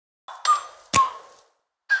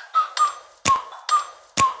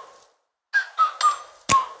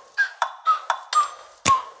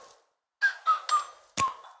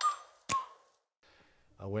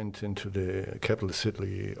I went into the capital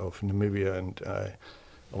city of Namibia, and I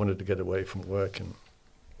wanted to get away from work, and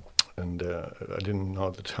I didn't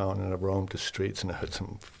know the town, and I roamed the streets, and I heard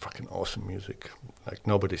some fucking awesome music. Like,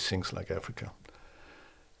 nobody sings like Africa.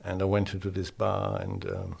 And I went into this bar,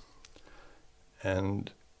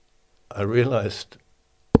 and I realized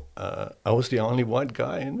I was the only white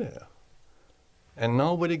guy in there. And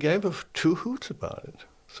nobody gave a two hoots about it.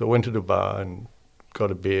 So I went to the bar and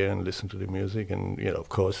got a beer and listened to the music. And, of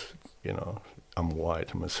course, I'm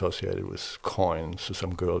white. I'm associated with coins. So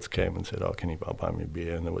some girls came and said, "Oh, can you buy me a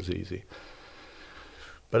beer?" And it was easy.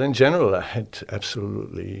 But in general, I had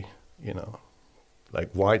absolutely,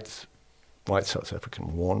 like white South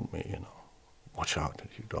African warned me, watch out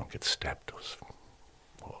that you don't get stabbed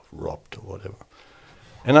or robbed or whatever.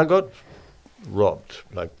 And I got robbed,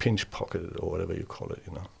 like pinch-pocketed or whatever you call it,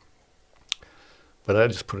 But I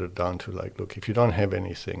just put it down to, like, look, if you don't have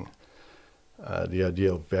anything, the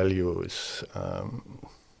idea of value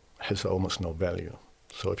has almost no value.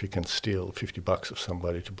 So if you can steal $50 of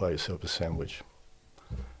somebody to buy yourself a sandwich,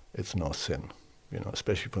 it's no sin,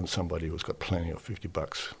 especially from somebody who's got plenty of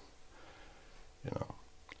 $50,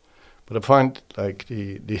 But I find, like,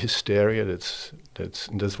 the hysteria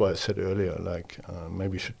and that's why I said earlier, like,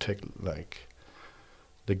 maybe you should take, like,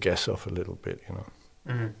 the gas off a little bit,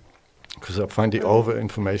 Because I find the over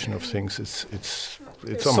information of things, it's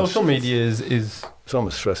almost social media is it's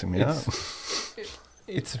almost stressing me out.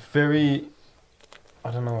 It's very,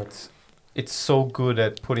 I don't know, it's so good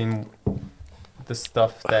at putting the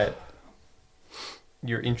stuff that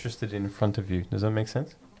you're interested in front of you. Does that make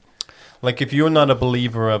sense? Like, if you're not a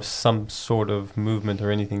believer of some sort of movement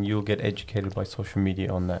or anything, you'll get educated by social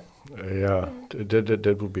media on that.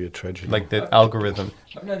 That would be a tragedy. Like the algorithm.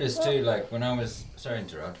 I've noticed too, like, when I was, sorry to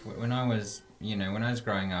interrupt, when I was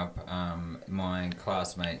growing up, my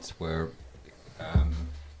classmates were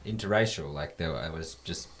interracial, like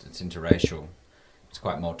it's interracial, it's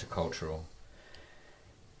quite multicultural.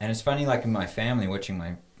 And it's funny, like, in my family, watching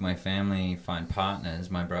my family find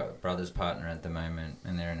partners, my brother's partner at the moment,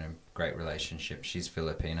 and they're in a great relationship. She's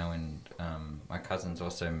Filipino, and my cousin's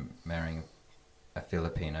also marrying a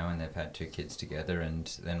Filipino, and they've had 2 kids together. And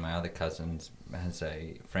then my other cousin has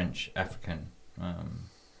a French African,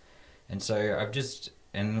 and so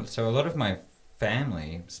so a lot of my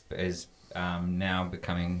family is now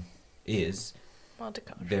becoming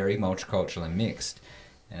very multicultural and mixed.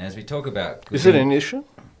 And as we talk about, is it an issue?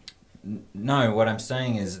 No, what I'm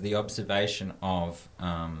saying is the observation of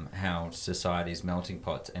how society's melting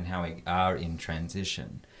pots and how we are in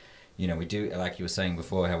transition. We do, like you were saying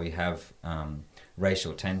before, how we have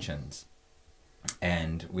racial tensions.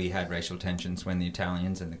 And we had racial tensions when the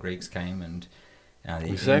Italians and the Greeks came, and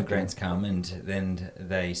the immigrants come, and then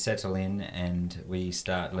they settle in, and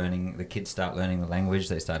the kids start learning the language,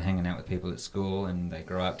 they start hanging out with people at school, and they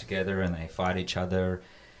grow up together, and they fight each other,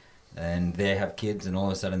 and they have kids, and all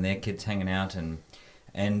of a sudden their kids hanging out,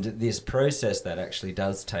 and this process that actually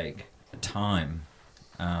does take time,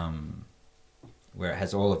 where it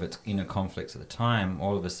has all of its inner conflicts at the time,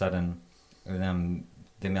 all of a sudden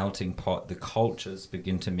the melting pot, the cultures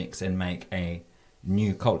begin to mix and make a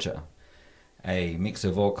new culture, a mix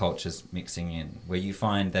of all cultures mixing in, where you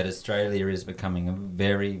find that Australia is becoming a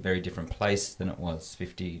very, very different place than it was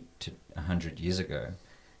 50 to 100 years ago,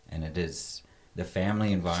 and it is the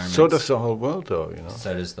family environment. So does the whole world, though,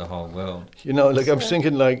 So does the whole world. Like, I'm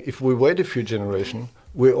thinking, like, if we wait a few generations,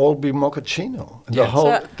 we'll all be mochaccino. And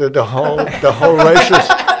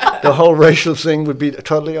the whole racial thing would be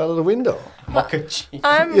totally out of the window. Mochaccino.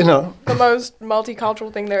 I'm the most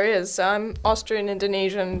multicultural thing there is. I'm Austrian,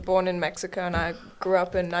 Indonesian, born in Mexico, and I grew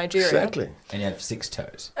up in Nigeria. Exactly. And you have 6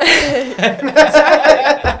 toes.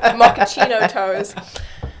 Mochaccino toes.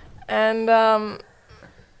 And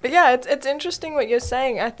but yeah, it's interesting what you're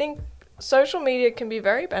saying. I think social media can be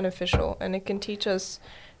very beneficial, and it can teach us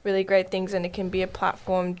really great things, and it can be a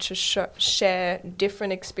platform to share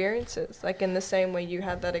different experiences. Like, in the same way you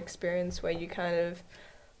had that experience where you kind of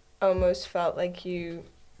almost felt like you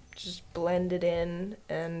just blended in,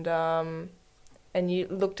 and you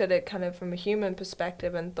looked at it kind of from a human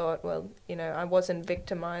perspective and thought, well, I wasn't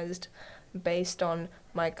victimized based on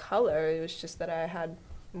my color. It was just that I had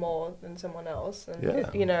more than someone else, and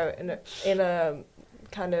in a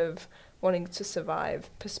kind of wanting to survive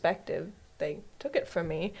perspective, they took it from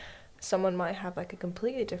me. Someone might have, like, a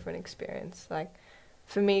completely different experience. Like,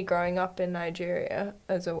 for me, growing up in Nigeria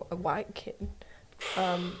as a white kid,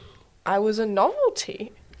 I was a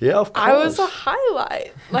novelty. Yeah, of course. I was a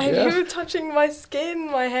highlight. Like, you were touching my skin,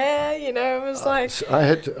 my hair, it was like... I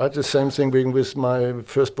had the same thing being with my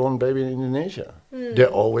firstborn baby in Indonesia. They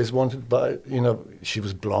always wanted by, she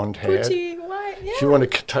was blonde haired. Pretty white, yeah. She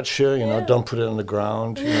wanted to touch her, Yeah. don't put it on the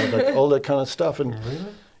ground, like all that kind of stuff. And Really?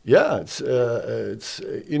 yeah, it's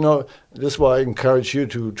that's why I encourage you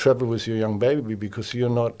to travel with your young baby, because you're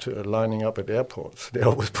not lining up at airports. They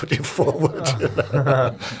always put you forward.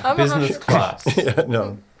 I'm Business class. Yeah,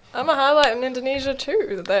 no. I'm a highlight in Indonesia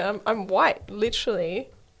too. I'm white, literally.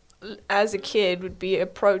 As a kid, would be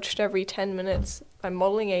approached every 10 minutes by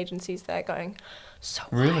modeling agencies there going, so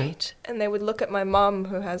Really? white. And they would look at my mum,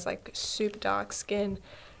 who has like super dark skin,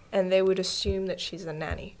 and they would assume that she's a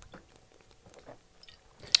nanny.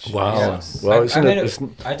 Wow. Yes. Well, I isn't met it? a-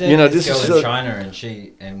 Isn't, I dated this this girl is in China, and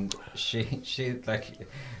she like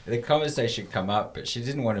the conversation come up, but she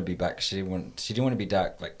didn't want to be black. She didn't want to be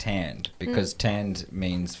dark, like tanned, because tanned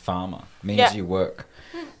means farmer, means Yeah. you work,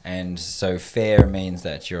 and so fair means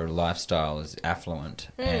that your lifestyle is affluent,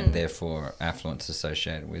 and therefore affluence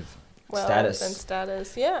associated with Wealth status. and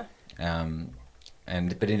status, yeah.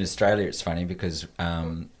 But in Australia, it's funny because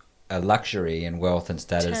a luxury and wealth and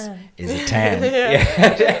status Tan. is a tan.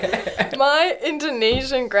 Yeah. My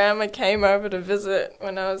Indonesian grandma came over to visit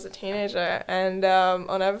when I was a teenager, and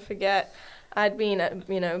I'll never forget, I'd been at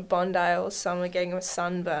Bondi all summer getting a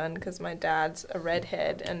sunburn because my dad's a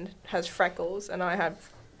redhead and has freckles, and I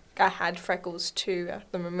had freckles too, I had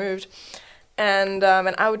them removed. And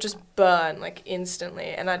I would just burn like instantly,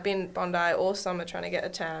 and I'd been in Bondi all summer trying to get a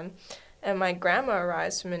tan, and my grandma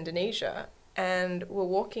arrives from Indonesia, and we're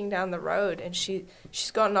walking down the road, and she's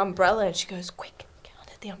got an umbrella, and she goes, quick, get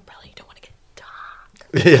under the umbrella, you don't want to get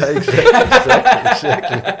dark. Yeah,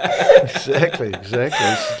 exactly.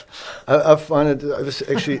 It's- I find it. I was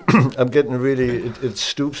actually. I'm getting really. It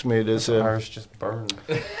stoops me. There's Irish just burn.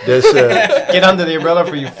 there's a Get under the umbrella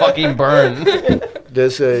for you fucking burn.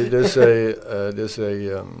 there's a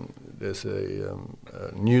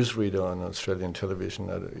newsreader on Australian television.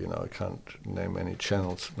 I can't name any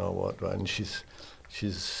channels nor what. Right, and she's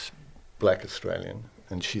black Australian,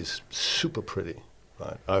 and she's super pretty.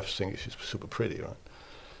 Right, I think she's super pretty. Right,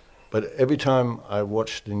 but every time I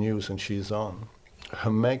watch the news and she's on, her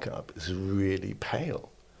makeup is really pale.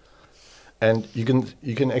 And you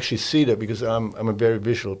can actually see that, because I'm a very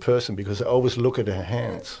visual person, because I always look at her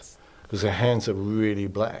hands, because her hands are really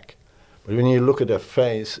black. But when you look at her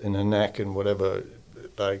face and her neck and whatever,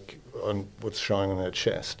 like on what's showing on her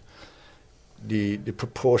chest, the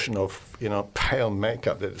proportion of pale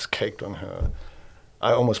makeup that is caked on her,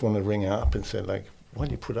 I almost want to ring her up and say, like, why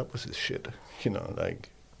do you put up with this shit? Like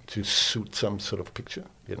to suit some sort of picture.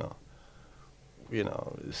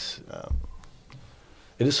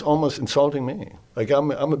 It is almost insulting me. Like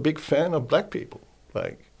I'm a big fan of black people.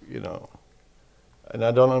 And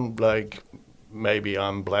I don't like. Maybe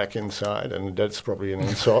I'm black inside, and that's probably an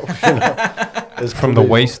insult. It's From the probably-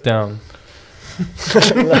 waist down.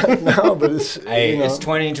 No, but it's Hey, it's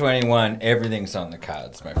 2021. Everything's on the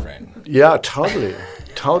cards, my friend. yeah, totally,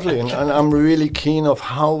 and I'm really keen of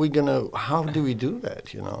how do we do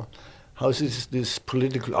that? How is this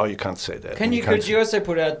political? Oh, you can't say that. Could you also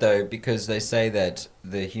put out though, because they say that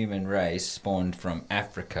the human race spawned from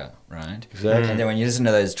Africa, right? Exactly. And then when you listen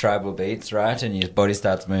to those tribal beats, right, and your body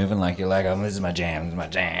starts moving, like you're like, oh, this is my jam, and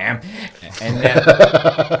then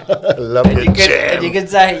I love and your jam.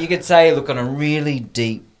 you could say, look, on a really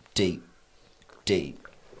deep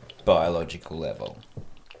biological level,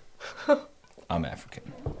 I'm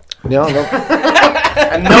African. No,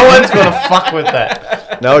 And no one's gonna fuck with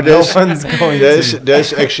that. no, No one's going to.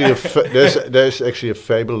 there's actually there's actually a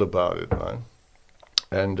fable about it, right?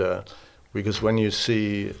 And because when you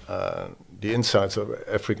see the insides of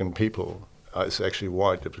African people, it's actually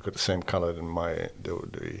white. They've got the same color than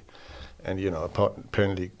and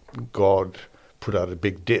apparently God put out a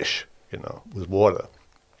big dish, with water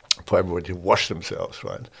for everybody to wash themselves,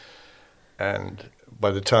 right? And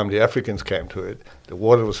by the time the Africans came to it, the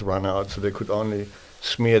water was run out, so they could only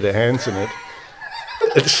smear their hands in it.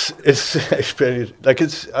 It's very, like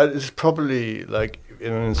it's probably like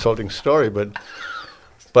an insulting story, but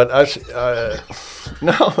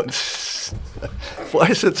no, why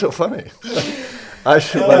is it so funny?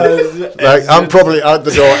 I'm probably out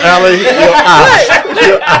the door. Ali,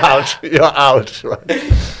 you're out,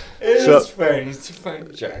 right? It's funny. It's a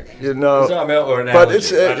funny joke. But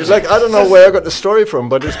it's like, I don't know where I got the story from,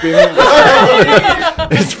 but it's been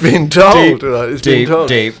it's been told. It's been told.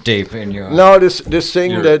 deep in your. No, this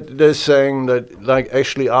thing You're- that they're saying that, like,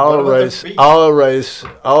 actually What about the feet?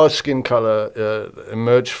 our skin color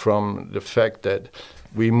emerged from the fact that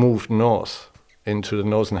we moved north into the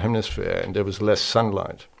northern hemisphere, and there was less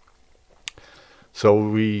sunlight. So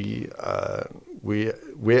we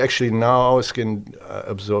actually now our skin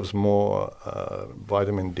absorbs more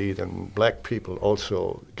vitamin D than black people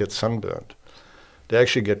also get sunburned. They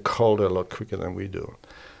actually get colder a lot quicker than we do.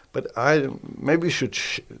 But maybe we should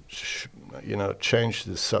change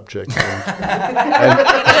the subject. I've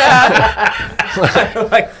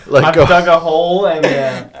dug a hole and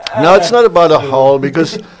No, it's not about a hole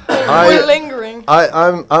because We're lingering.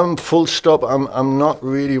 I'm full stop. I'm not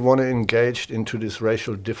really want to engage into this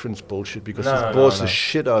racial difference bullshit because it bores the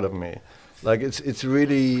shit out of me. Like it's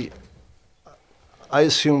really. I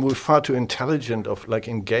assume we're far too intelligent of like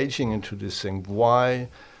engaging into this thing. Why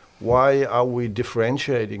are we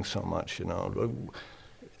differentiating so much?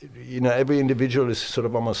 Every individual is sort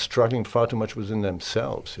of almost struggling far too much within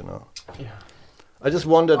themselves. Yeah. I just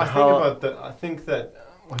wondered how.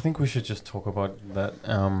 I think we should just talk about that.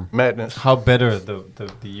 Madness. How better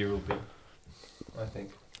the year will be. I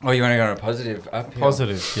think. Oh, you want to go on a positive uphill?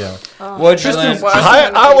 Positive, yeah. What did you learn?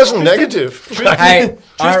 I wasn't negative. Hey,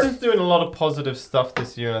 Tristan's doing a lot of positive stuff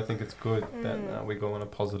this year, and I think it's good that we go on a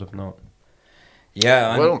positive note.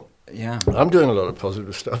 Yeah. I'm doing a lot of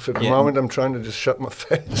positive stuff at the moment. I'm trying to just shut my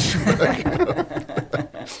face.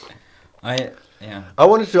 I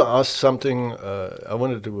wanted to ask something. I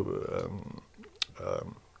wanted to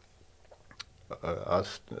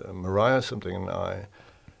ask Mariah something, and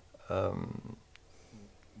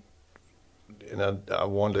I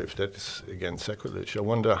wonder if that is again sacrilege. I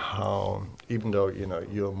wonder how, even though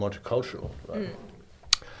you're multicultural, right?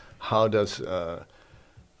 How does you're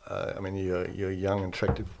a young,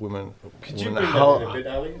 attractive woman. Could you bring that in a bit,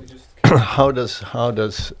 Ali? How does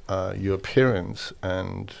your appearance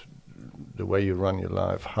and the way you run your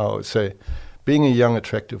life, being a young,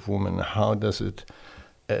 attractive woman, how does it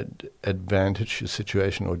advantage your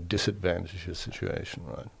situation or disadvantage your situation,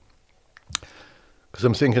 right? Because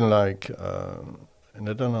I'm thinking and I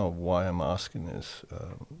don't know why I'm asking this,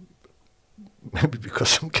 maybe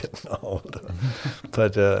because I'm getting older,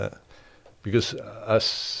 but because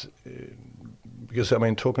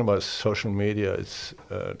talking about social media, it's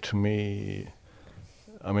to me,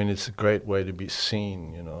 it's a great way to be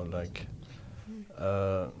seen,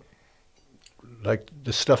 like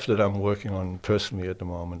the stuff that I'm working on personally at the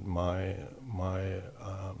moment, my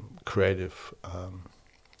creative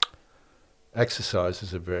exercise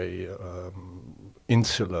is a very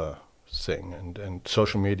insular thing, and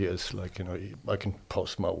social media is like, I can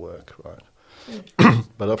post my work, right?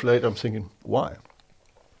 But of late I'm thinking, why?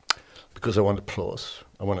 Because I want applause,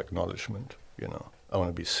 I want acknowledgement, I want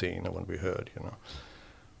to be seen, I want to be heard,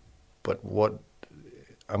 But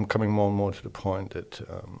I'm coming more and more to the point that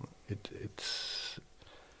it's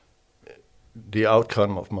the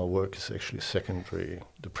outcome of my work is actually secondary.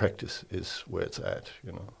 The practice is where it's at,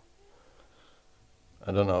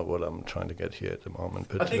 I don't know what I'm trying to get here at the moment.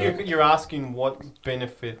 But I think you're asking what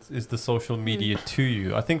benefits is the social media to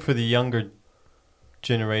you. I think for the younger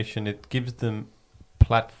generation, it gives them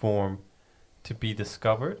platform to be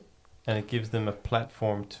discovered, and it gives them a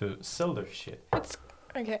platform to sell their shit.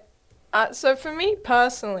 Okay. So for me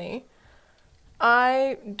personally,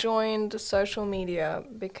 I joined social media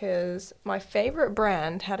because my favorite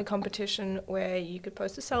brand had a competition where you could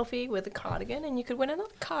post a selfie with a cardigan and you could win another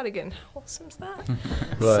cardigan. How awesome is that?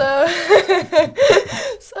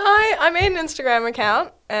 So I made an Instagram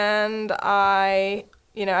account, and I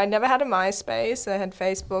never had a MySpace. I had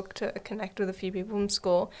Facebook to connect with a few people from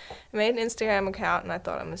school. I made an Instagram account, and I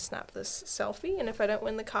thought I'm going to snap this selfie, and if I don't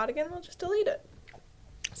win the cardigan, I'll just delete it.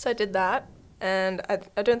 So I did that. And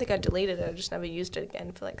I don't think I deleted it. I just never used it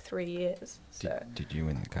again for like 3 years. So. Did you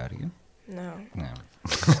win the cardigan? No. No.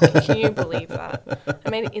 Can you believe that? I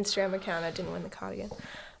made an Instagram account. I didn't win the cardigan.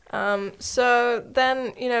 So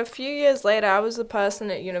then, a few years later, I was the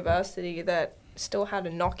person at university that still had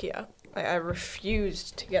a Nokia. I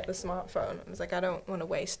refused to get the smartphone. I was like, I don't want to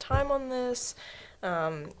waste time on this.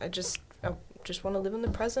 I just want to live in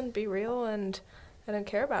the present, be real, and I don't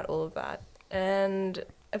care about all of that. And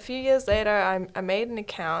a few years later, I made an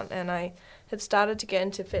account, and I had started to get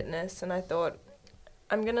into fitness, and I thought,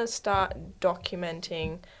 I'm going to start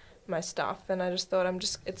documenting my stuff. And I just thought,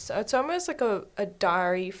 it's almost like a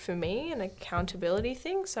diary for me, an accountability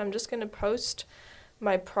thing. So I'm just going to post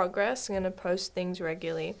my progress. I'm going to post things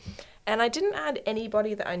regularly. And I didn't add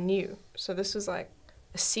anybody that I knew. So this was like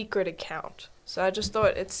a secret account. So I just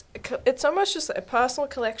thought it's almost just a personal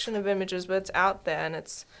collection of images, but it's out there, and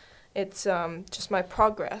it's just my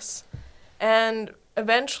progress. And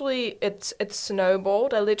eventually it's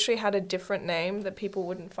snowballed. I literally had a different name that people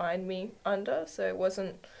wouldn't find me under, so I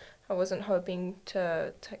wasn't hoping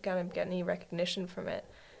to kind of get any recognition from it.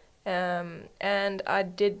 And I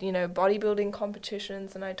did, bodybuilding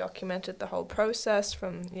competitions, and I documented the whole process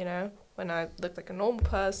from, when I looked like a normal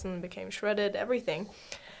person, became shredded, everything.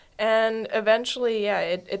 And eventually,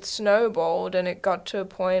 it snowballed, and it got to a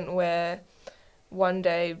point where one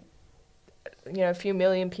day, a few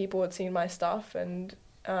million people had seen my stuff, and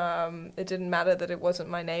it didn't matter that it wasn't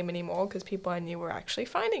my name anymore because people I knew were actually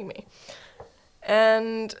finding me.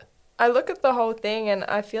 And I look at the whole thing, and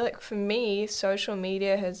I feel like for me, social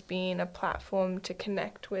media has been a platform to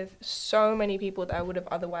connect with so many people that I would have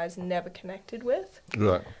otherwise never connected with.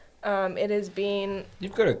 Right. It has been...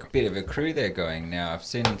 You've got a bit of a crew there going now. I've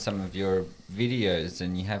seen some of your videos,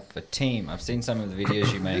 and you have a team. I've seen some of the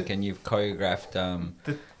videos you make, and you've choreographed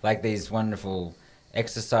like these wonderful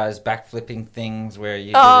exercise backflipping things where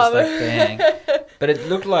you do this like thing. But it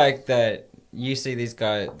looked like that you see these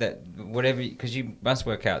guys that whatever, because you must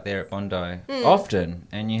work out there at Bondi often,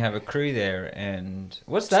 and you have a crew there. And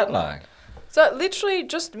what's that like? So I literally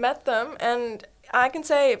just met them, and I can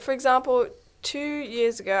say, for example, 2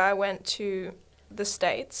 years ago I went to the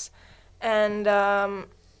States, and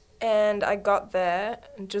I got there,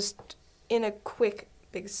 and just in a quick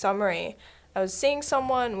big summary, I was seeing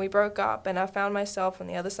someone, we broke up, and I found myself on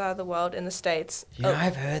the other side of the world in the States. Yeah,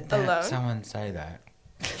 I've heard that. Alone. Someone say that.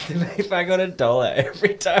 If I got $1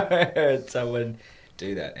 every time I heard someone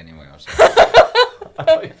do that. Anyway,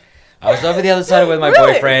 I was over the other side with my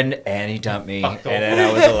boyfriend, and he dumped me, and then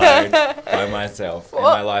I was alone by myself, and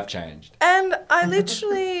my life changed. And I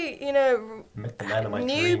literally, Met the man of my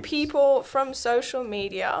knew dreams. people from social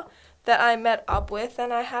media that I met up with,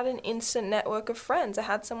 and I had an instant network of friends. I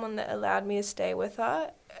had someone that allowed me to stay with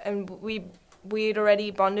her, and we'd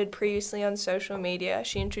already bonded previously on social media.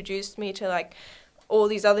 She introduced me to like all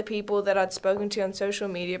these other people that I'd spoken to on social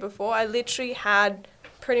media before. I literally had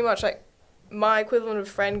pretty much like my equivalent of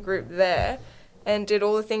friend group there, and did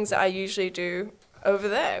all the things that I usually do over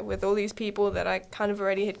there with all these people that I kind of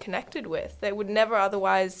already had connected with that would never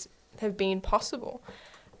otherwise have been possible.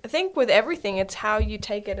 I think with everything, it's how you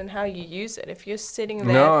take it and how you use it. If you're sitting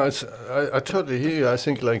there... No, I totally hear you. I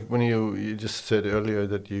think like when you just said earlier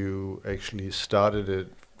that you actually started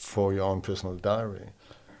it for your own personal diary.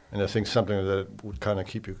 And I think something that would kind of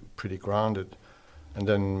keep you pretty grounded. And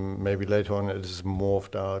then maybe later on it is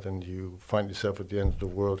morphed out, and you find yourself at the end of the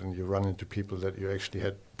world, and you run into people that you actually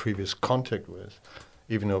had previous contact with,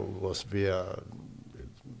 even though it was via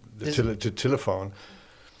the telephone.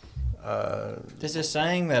 There's a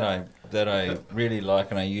saying that I really like,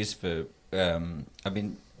 and I use for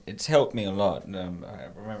it's helped me a lot. I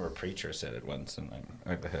remember a preacher said it once, and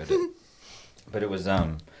I overheard it, but it was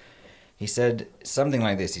he said something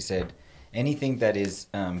like this. He said, anything that is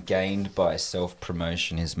gained by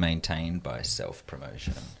self-promotion is maintained by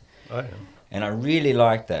self-promotion. Oh, yeah. And I really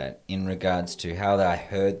like that in regards to how I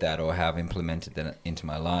heard that, or how I've implemented that into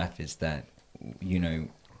my life, is that,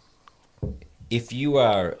 if you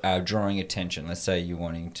are drawing attention, let's say you're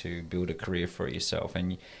wanting to build a career for yourself,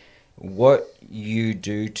 and what you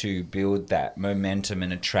do to build that momentum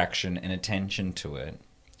and attraction and attention to it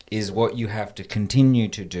is what you have to continue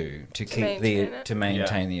to do to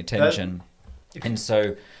maintain the attention. And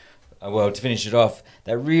so, to finish it off,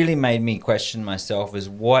 that really made me question myself: is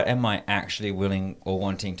what am I actually willing or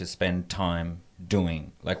wanting to spend time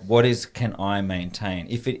doing? Like, can I maintain?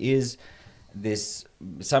 If it is this,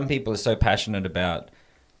 some people are so passionate about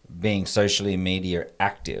being socially media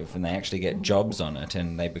active, and they actually get jobs on it,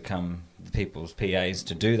 and they become people's PAs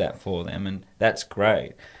to do that for them, and that's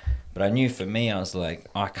great. But I knew for me, I was like,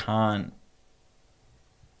 I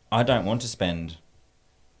don't want to spend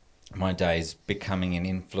my days becoming an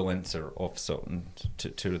influencer of certain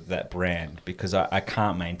to that brand, because I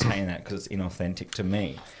can't maintain that, because it's inauthentic to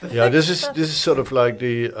me. Yeah, this is sort of like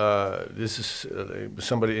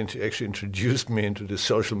somebody actually introduced me into the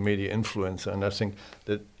social media influencer, and I think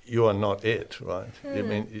that you are not it, right? I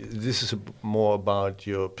mean, this is more about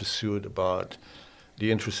your pursuit, about the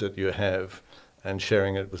interest that you have, and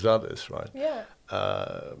sharing it with others, right? Yeah.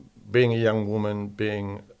 Being a young woman,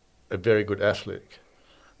 being a very good athlete,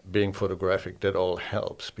 being photographic, that all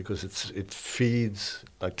helps, because it feeds,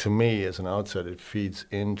 like to me as an outsider, it feeds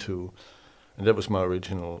into, and that was my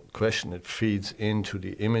original question, it feeds into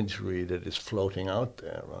the imagery that is floating out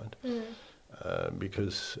there, right?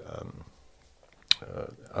 Because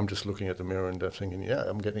I'm just looking at the mirror and I'm thinking, yeah,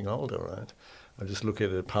 I'm getting older, right? I just look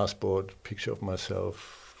at a passport picture of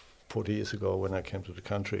myself 40 years ago when I came to the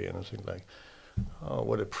country, and I think like, oh,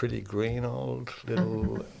 what a pretty green old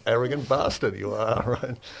little arrogant bastard you are,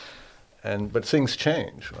 right? But things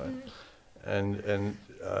change, right? And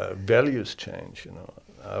values change,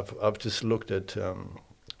 I've just looked at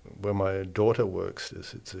where my daughter works,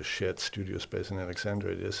 it's a shared studio space in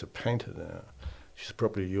Alexandria. There's a painter there. She's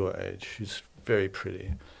probably your age. She's very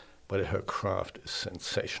pretty, but her craft is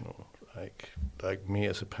sensational. Like me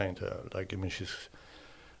as a painter. Like, I mean,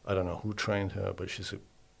 I don't know who trained her, but she's a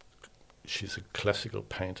classical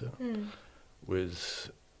painter with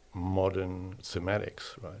modern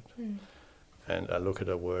thematics, right? And I look at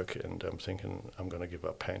her work and I'm thinking, I'm going to give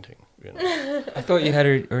up painting. You know? I thought you had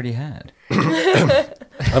already had.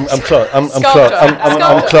 I'm close.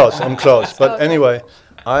 I'm close. But anyway,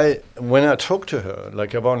 when I talk to her,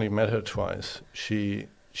 like I've only met her twice, she's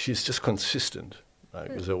just consistent,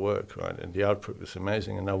 with her work, right? And the output is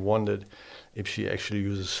amazing. And I wondered if she actually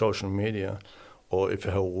uses social media, or if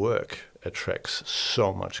her work attracts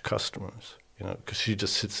so much customers, because she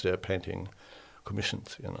just sits there painting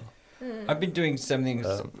commissions, I've been doing something.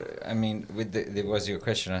 I mean, there was your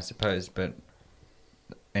question, I suppose, but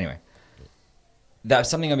anyway, that's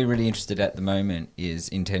something I'd be really interested at the moment is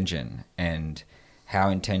intention and how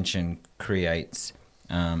intention creates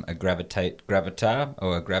a gravitar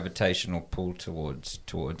or a gravitational pull towards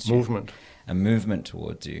you. Movement. A movement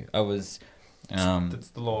towards you. I was.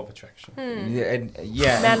 That's the law of attraction.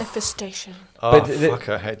 Yeah. Manifestation. Oh, But fuck,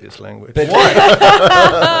 I hate this language. But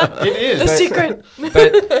It is. The secret.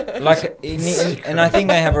 But like, and I think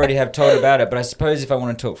they already have told about it. But I suppose if I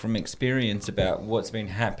want to talk from experience about what's been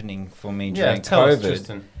happening for me during tell us, COVID,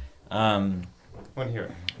 Tristan. Want to hear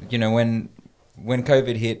it. When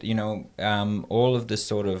COVID hit, all of the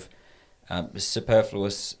sort of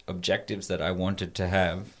superfluous objectives that I wanted to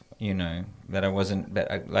have, that I wasn't,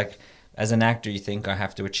 like. As an actor, you think I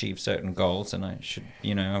have to achieve certain goals, and I should,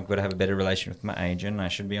 I've got to have a better relation with my agent. I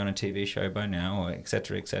should be on a TV show by now, or et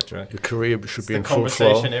cetera, et cetera. Your career should be in the full flow.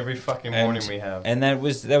 conversation every fucking morning we have. And that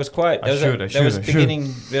was quite. That was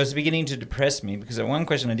beginning to depress me, because one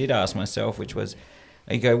question I did ask myself, which was,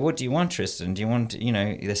 I go, what do you want, Tristan? Do you want,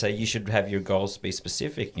 they say you should have your goals be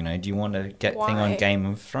specific. Do you want to get thing on Game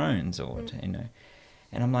of Thrones, or And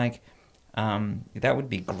I'm like. That would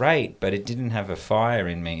be great, but it didn't have a fire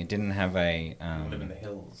in me. It didn't have a live in the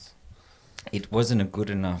hills. It wasn't a good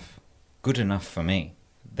enough for me.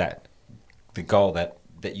 That the goal that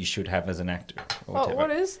you should have as an actor. What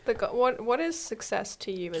is what is success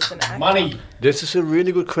to you as an actor? Money. This is a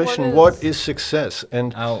really good question. What is success?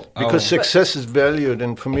 And because success is valued,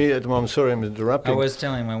 and for me at the moment, sorry, I'm interrupting. I was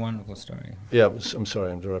telling my wonderful story. Yeah, I'm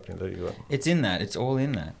sorry, I'm interrupting. There you go. It's in that. It's all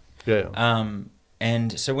in that. Yeah.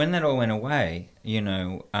 And so when that all went away,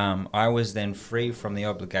 I was then free from the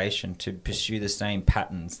obligation to pursue the same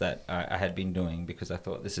patterns that I had been doing, because I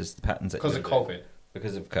thought this is the patterns that because of COVID.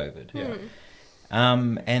 Because of COVID. Yeah.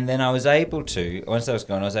 And then I was able to, once I was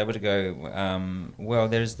gone, I was able to go, well,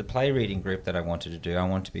 there's the play reading group that I wanted to do. I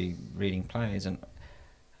want to be reading plays. And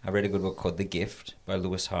I read a good book called The Gift by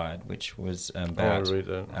Lewis Hyde, which was about... read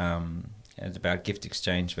that. It's about gift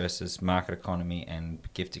exchange versus market economy and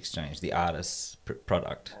gift exchange, the artist's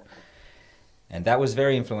product. And that was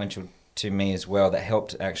very influential to me as well. That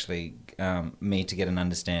helped actually me to get an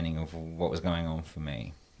understanding of what was going on for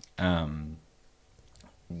me.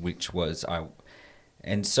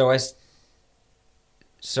 So I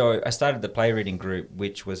started the play reading group,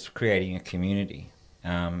 which was creating a community.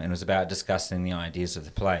 And it was about discussing the ideas of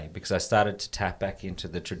the play, because I started to tap back into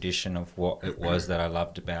the tradition of what it was that I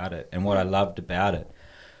loved about it. And what I loved about it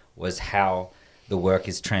was how the work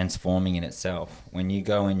is transforming in itself. When you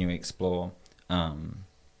go and you explore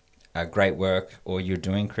a great work, or you're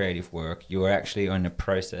doing creative work, you are actually in a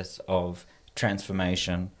process of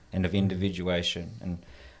transformation and of individuation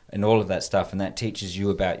and all of that stuff. And that teaches you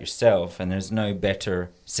about yourself. And there's no better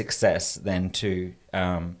success than to...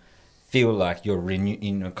 feel like you're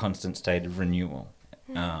in a constant state of renewal,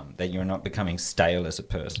 that you're not becoming stale as a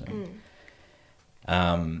person.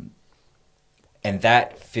 And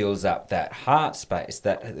that fills up that heart space.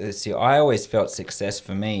 I always felt success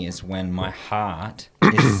for me is when my heart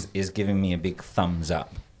is giving me a big thumbs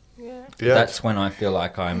up. Yeah. That's when I feel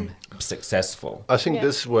like I'm successful. I think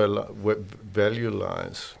this is where value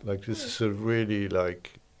lies. Like, this is a really,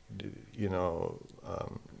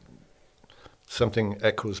 something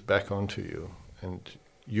echoes back onto you, and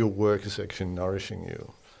your work is actually nourishing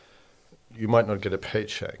you. You might not get a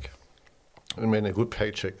paycheck. I mean, a good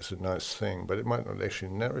paycheck is a nice thing, but it might not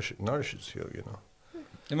actually nourishes you,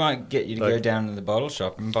 It might get you to go down to the bottle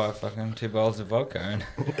shop and buy fucking 2 bottles of vodka, and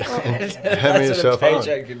hammer yourself what a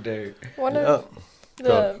paycheck can do. One of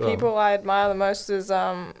the people I admire the most is,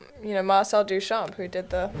 Marcel Duchamp, who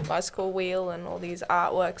did the bicycle wheel and all these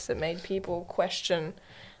artworks that made people question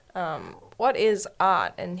what is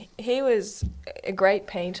art. And he was a great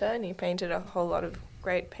painter, and he painted a whole lot of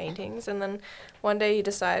great paintings. And then one day he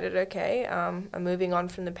decided, okay, I'm moving on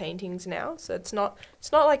from the paintings now. So it's not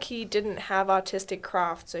like he didn't have artistic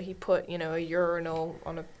craft. So he put, you know, a urinal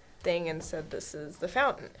on a thing and said, this is the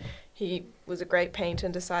fountain. He was a great painter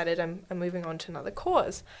and decided, I'm moving on to another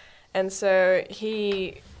cause. And so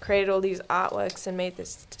he created all these artworks and made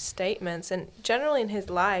these statements. And generally in his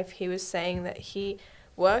life, he was saying that he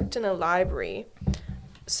worked in a library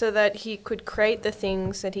so that he could create the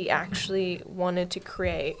things that he actually wanted to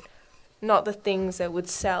create, not the things that would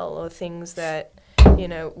sell or things that, you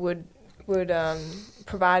know, would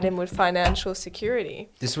provide him with financial security.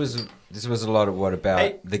 This was a lot of what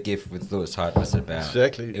about The Gift with Lewis Hart was about.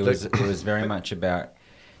 Exactly. It was very much about.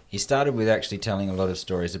 He started with actually telling a lot of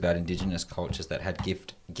stories about indigenous cultures that had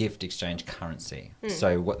gift exchange currency.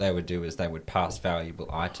 So what they would do is they would pass valuable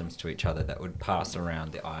items to each other that would pass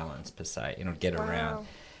around the islands per se, and would get around.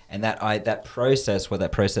 And that process, what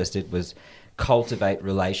that process did was cultivate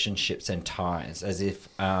relationships and ties, as if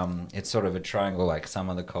it's sort of a triangle, like some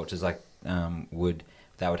other cultures they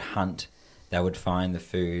would hunt, they would find the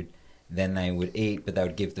food, then they would eat, but they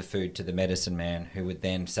would give the food to the medicine man, who would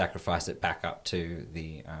then sacrifice it back up to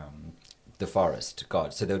the forest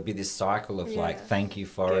god. So there would be this cycle of like, thank you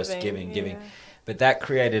forest, giving. But that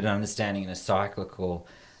created an understanding and a cyclical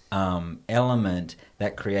element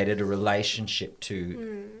that created a relationship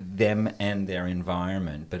to them and their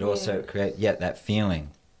environment, but also create that feeling.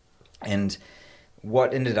 And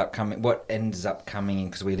what ends up coming in,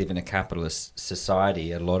 because we live in a capitalist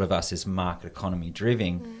society, a lot of us is market economy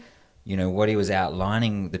driven. You know, what he was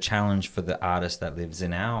outlining, the challenge for the artist that lives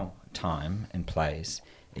in our time and place,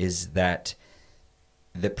 is that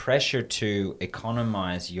the pressure to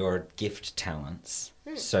economize your gift talents.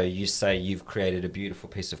 So you say you've created a beautiful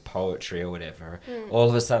piece of poetry or whatever. All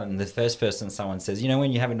of a sudden, the first person someone says, you know,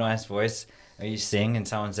 when you have a nice voice or you sing and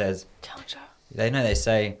someone says, they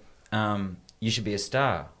say, you should be a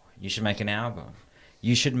star. You should make an album.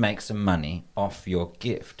 You should make some money off your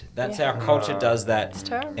gift. That's how culture does that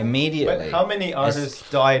immediately. But how many artists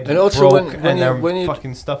died and also broke when their you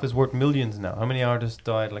fucking stuff is worth millions now? How many artists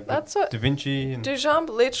died like That's what Da Vinci? And Duchamp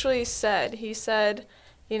literally said. He said,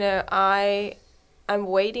 you know, I'm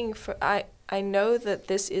waiting for... I know that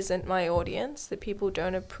this isn't my audience, that people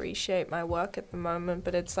don't appreciate my work at the moment,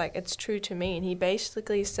 but it's like, it's true to me. And he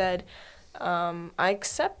basically said, I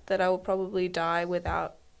accept that I will probably die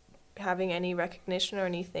without having any recognition or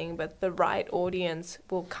anything, but the right audience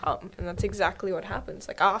will come. And that's exactly what happens.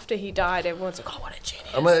 Like, after he died, everyone's like, oh, what a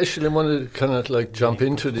genius. I actually wanted to kind of like jump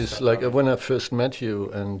into this. Like when I first met you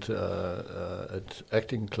and at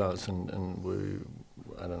acting class, and we,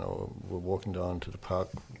 I don't know, we're walking down to the park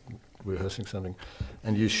rehearsing something,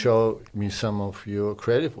 and you showed me some of your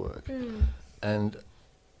creative work. And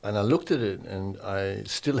I looked at it, and I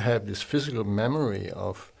still have this physical memory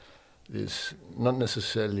of this, not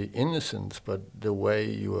necessarily innocence, but the way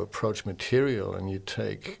you approach material, and you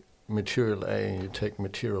take material A and you take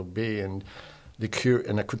material B, and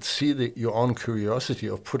and I could see your own curiosity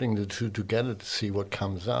of putting the two together to see what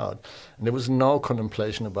comes out. And there was no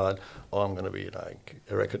contemplation about, oh, I'm going to be like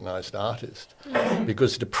a recognized artist,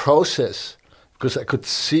 because the process, because I could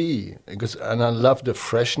see, and I loved the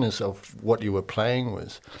freshness of what you were playing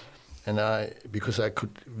with. And because I could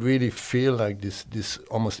really feel like this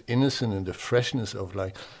almost innocent and the freshness of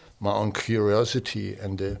like my own curiosity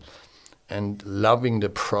and loving the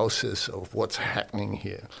process of what's happening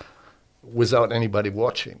here without anybody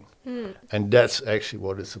watching. And that's actually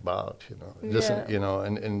what it's about, you know. It doesn't, you know,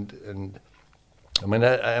 and I mean,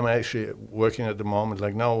 I'm actually working at the moment,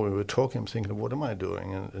 like now we were talking, I'm thinking, what am I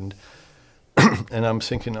doing? And and I'm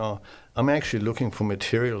thinking, oh, I'm actually looking for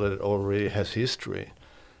material that already has history.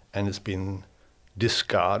 And it's been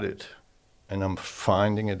discarded, and I'm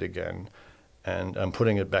finding it again, and I'm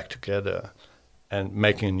putting it back together, and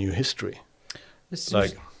making a new history.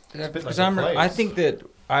 Like, because I think that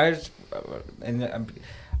I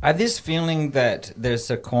have this feeling that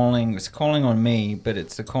there's a calling. It's a calling on me, but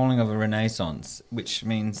it's a calling of a renaissance, which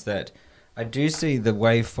means that I do see the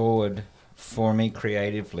way forward for me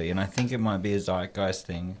creatively, and I think it might be a zeitgeist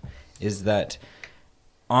thing, is that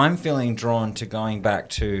I'm feeling drawn to going back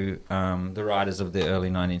to the writers of the early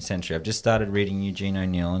 19th century. I've just started reading Eugene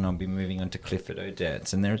O'Neill, and I'll be moving on to Clifford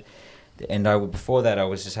Odets. And before that, I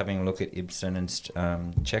was just having a look at Ibsen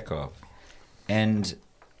and Chekhov. And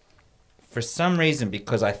for some reason,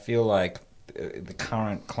 because I feel like the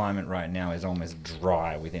current climate right now is almost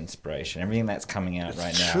dry with inspiration. Everything that's coming out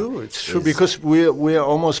right now. It's true, because we're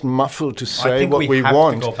almost muffled to say what we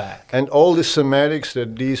want. To go back. And all the semantics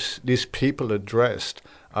that these people addressed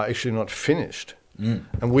are actually not finished.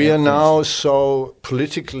 And we Yeah, are for now sure. so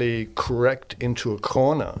politically correct into a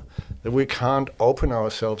corner that we can't open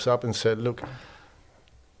ourselves up and say, look,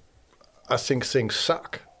 I think things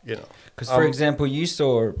suck, you know. Because, for example, you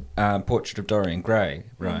saw Portrait of Dorian Gray,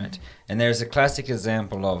 right? And there's a classic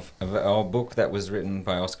example of a book that was written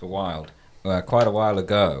by Oscar Wilde quite a while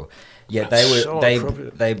ago. Yet That's so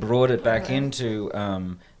appropriate. they brought it back into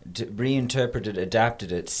reinterpreted,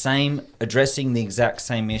 adapted it, addressing the exact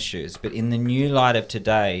same issues, but in the new light of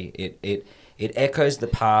today, it echoes the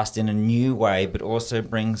past in a new way, but also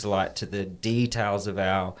brings light to the details of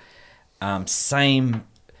our same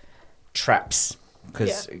traps.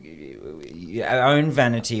 Because our own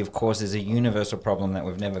vanity, of course, is a universal problem that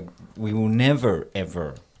we will never,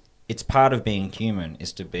 ever. It's part of being human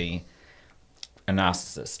is to be a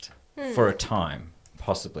narcissist for a time,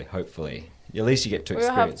 possibly, hopefully. At least you get to We all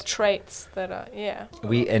experience. have traits that are,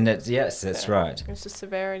 That's right. It's the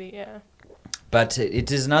severity, yeah. But it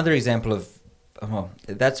is another example of, well,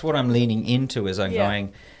 that's what I'm leaning into as I'm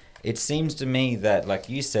going. It seems to me that, like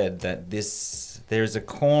you said, that there's a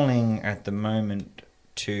calling at the moment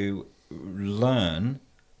to learn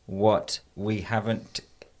what we haven't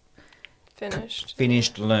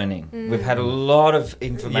finished learning. We've had a lot of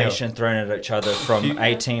information thrown at each other from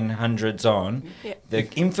 1800s on. Yeah.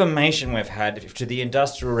 The information we've had to the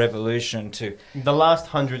Industrial Revolution to... The last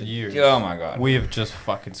 100 years. Oh my God. We have just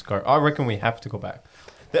fucking scarred. I reckon we have to go back.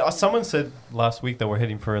 Someone said last week that we're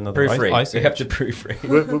heading for another ice We age. have to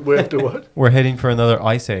proofread. We have to what? We're heading for another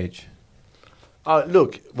ice age.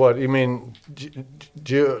 Look, what you mean,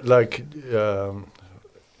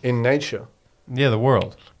 in nature? Yeah, the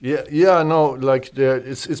world. Yeah, no, like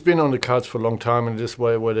it's been on the cards for a long time in this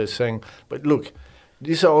way where they're saying, but look,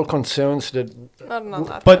 these are all concerns that. Not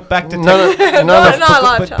that. But back to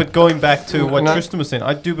but going back to what Tristan was saying,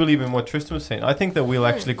 I do believe in what Tristan was saying. I think that we'll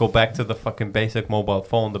actually go back to the fucking basic mobile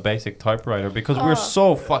phone, the basic typewriter, because we're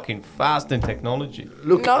so fucking fast in technology.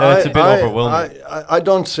 Look, it's a bit overwhelming. I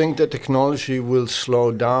don't think that technology will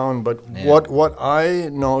slow down, but what I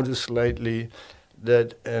noticed lately,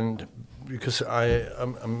 because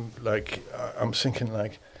I'm thinking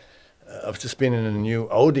like, I've just been in a new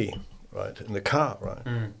Audi, right, in the car, right,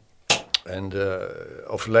 and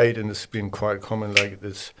of late, and it's been quite common, like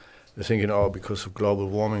this. They're thinking, because of global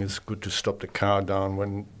warming, it's good to stop the car down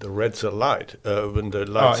when the reds are light, when the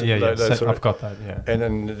lights. I've got that. Yeah. And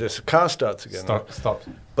then the car starts again. Stops.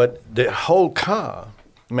 But the whole car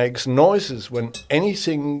makes noises when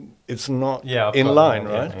anything is not in line,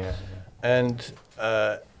 right? Yeah. And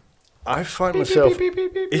I find myself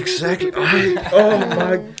exactly. Oh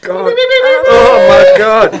my god! Oh my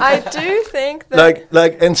god! I do think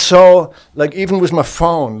that and so even with my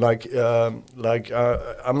phone, I'm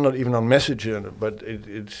not even on Messenger, but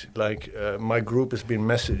it's like my group has been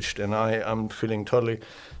messaged, and I'm feeling totally.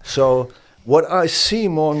 So what I see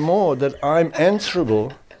more and more that I'm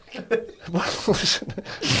answerable. My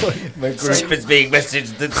group is being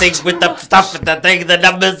messaged. The things with the stuff and the thing, the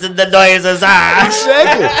numbers and the noises.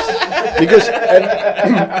 Exactly. Because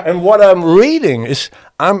and what I'm reading is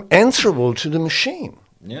I'm answerable to the machine.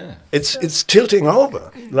 Yeah. It's tilting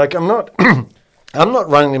over. Like I'm not I'm not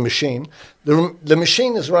running the machine. The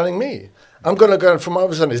machine is running me. I'm gonna go from all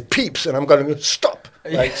of a sudden it peeps and I'm gonna go stop.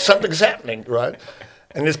 Like something's happening, right?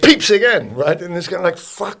 And it peeps again, right? And it's kind of like,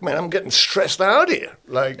 fuck, man, I'm getting stressed out here.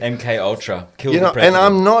 Like MK Ultra killed the president.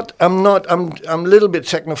 And I'm a little bit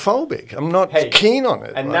technophobic. I'm not keen on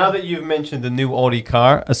it. And now that you've mentioned the new Audi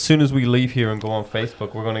car, as soon as we leave here and go on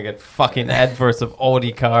Facebook, we're going to get fucking adverts of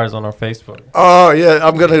Audi cars on our Facebook. Oh, yeah,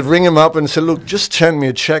 I'm going to ring him up and say, look, just send me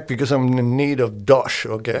a check because I'm in need of dosh,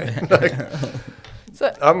 okay?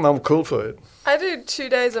 So I'm cool for it. I do 2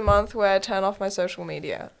 days a month where I turn off my social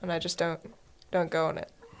media and I just don't go on it.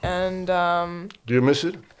 And do you miss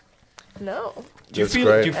it? No. Do you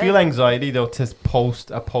feel anxiety though to post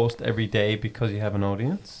a post every day because you have an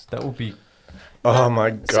audience? That would be. Oh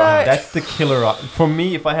my god. That's the killer. For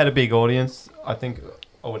me, if I had a big audience, I think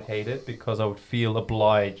I would hate it because I would feel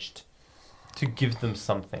obliged to give them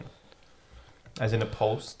something, as in a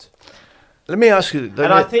post. Let me ask you.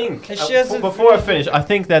 I think before I finish, I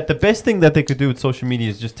think that the best thing that they could do with social media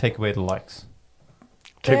is just take away the likes.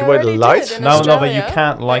 Take away the lights? No, but you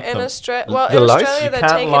can't like them. Well, the in lights? Australia, You they're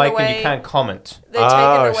can't taking like away, and you can't comment. They're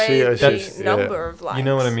taking away the number of likes. You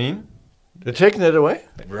know what I mean? They're taking it away?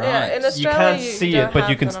 Right. Yeah, in You Australia, can't see it, but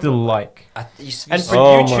you can still like. And for my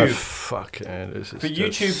YouTube, fuck, this is for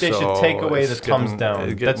just YouTube, they so- should take away the it's thumbs getting- down.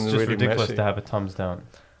 it's That's getting just really ridiculous messy. to have a thumbs down.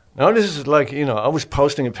 Now this is like, I was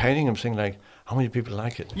posting a painting, I'm saying like, how many people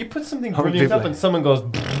like it? You put something How many brilliant people up and someone goes,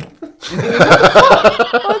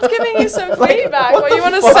 Well, it's giving you some feedback. what Well, the you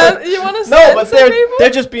want to fuck? you want to No, but censor people? they're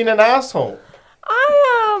just being an asshole.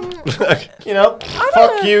 I You know, don't fuck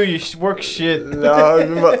know. you. You work shit. No,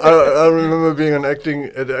 I remember being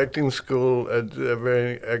at acting school at a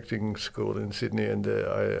very acting school in Sydney, and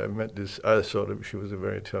I met this. I thought she was a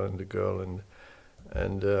very talented girl, and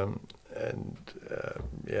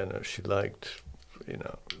yeah, no, she liked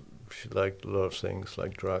a lot of things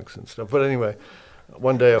like drugs and stuff. But anyway,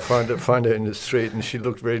 one day I find her in the street, and she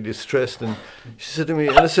looked very distressed, and she said to me,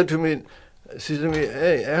 she said to me,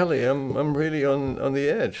 "Hey, Ali, I'm really on the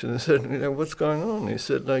edge." And I said, "What's going on?" He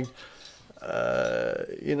said, like,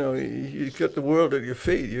 you got the world at your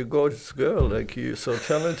feet. You're a gorgeous girl, like you're so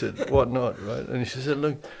talented, whatnot, right? And she said,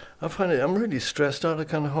 "Look, I find I'm really stressed out. I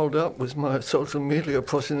can't hold up with my social media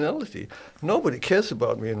personality. Nobody cares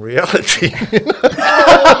about me in reality."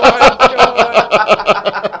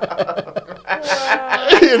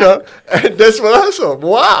 And that's what I thought.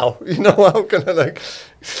 Wow, how can I like.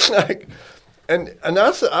 And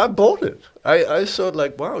I bought it. I thought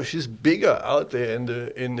like, wow, she's bigger out there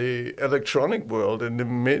in the electronic world, in the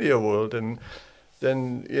media world, and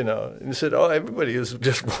then and he said, oh, everybody is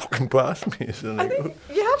just walking past me. So I like, think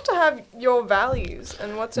you have to have your values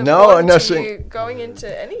and what's No, important and I to think- you going into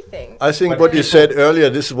anything. I think But what you people- said earlier.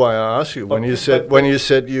 This is why I asked you But when you pe-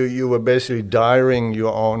 said you were basically diarying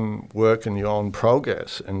your own work and your own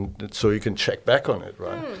progress, and so you can check back on it,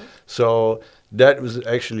 right? So that was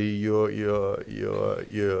actually your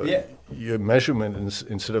measurement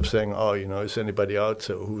instead of saying, oh, is anybody out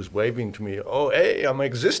there who's waving to me? Oh, hey, I'm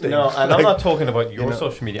existing. No, and I'm Like, not talking about your you know.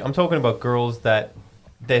 social media. I'm talking about girls that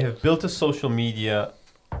they have built a social media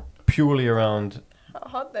purely around How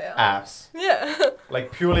hot they are. ass, Yeah.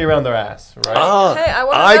 like purely around their ass, right? Ah, Hey, I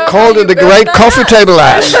wanna I know called how it you the great built coffee that table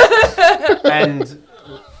ass. and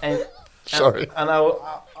Sorry.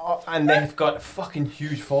 and they've got fucking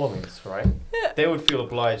huge followings, right? Yeah. They would feel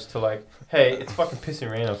obliged to like, hey, it's fucking pissing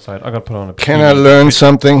rain outside. I gotta put on a. Can bikini." I learn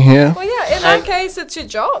something here? Well, yeah. In that case, it's your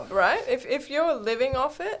job, right? If you're living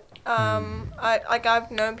off it,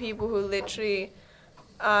 I've known people who literally.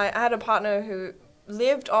 I had a partner who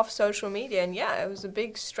lived off social media, and yeah, it was a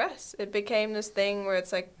big stress. It became this thing where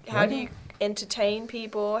it's like, how do you entertain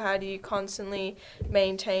people? How do you constantly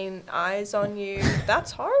maintain eyes on you?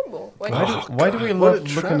 That's horrible. When Why you- do, why do we what a love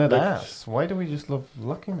looking trap at that ass? Why do we just love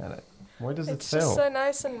looking at it? Why does it it's just sell? so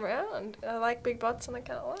nice and round. I like big butts and I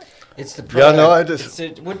can't lie. It's the Yeah, no, I product. just-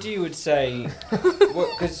 It's what do you would say?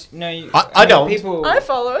 Because I don't. People, I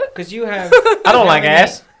follow it. because you have. I don't like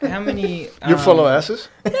ass. How many? You follow asses?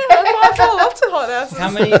 Yeah, I follow lots of hot asses. How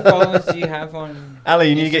many followers do you have on? Ali,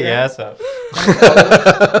 you need to get your Instagram? ass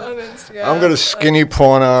up. on Instagram? I'm gonna skinny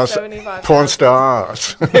porn ass, 75,000. porn star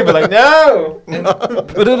ass. People are like, no,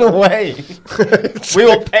 put it away. We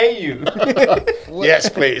will pay you. What, Yes,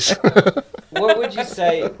 please. What would you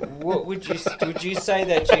say? Would you say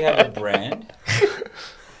that you have a brand?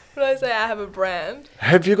 When I say I have a brand,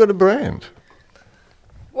 Have you got a brand?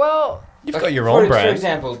 well, You've got your For- own For brand.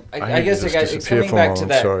 example, I need guess to it just goes- it's disappear coming for a back to moment.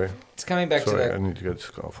 that. Sorry, It's coming back sorry. to I that. need to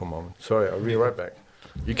get go for a moment. Sorry, I'll be right back.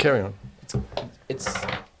 You carry on.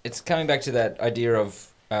 It's coming back to that idea of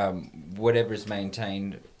whatever's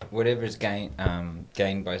maintained, whatever's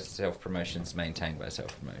gained by self promotion is maintained by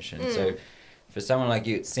self promotion. So, for someone like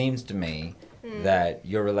you, it seems to me that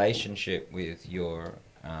your relationship with your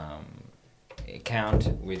account,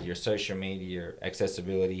 with your social media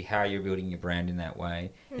accessibility, how you're building your brand in that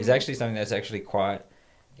way, is actually something that's actually quite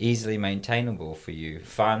easily maintainable for you,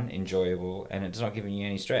 fun, enjoyable, and it's not giving you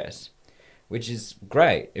any stress, which is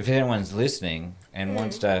great. If anyone's listening and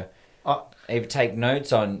wants to take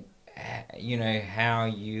notes on, how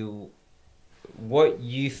what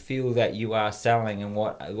you feel that you are selling and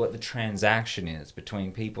what the transaction is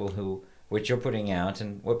between people who, which you're putting out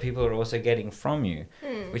and what people are also getting from you,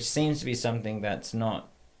 which seems to be something that's not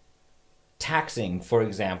taxing, for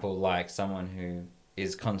example, like someone who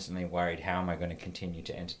is constantly worried, how am I going to continue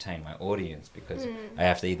to entertain my audience, because I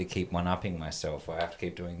have to either keep one-upping myself, or I have to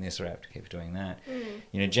keep doing this, or I have to keep doing that.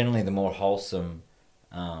 Generally the more wholesome,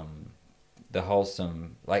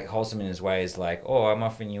 wholesome in his way is like, oh, I'm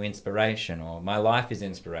offering you inspiration, or my life is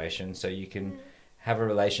inspiration, so you can have a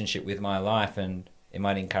relationship with my life, and it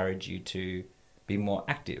might encourage you to be more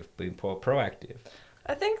active, be more proactive.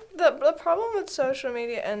 I think the problem with social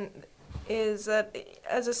media is that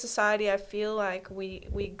as a society, I feel like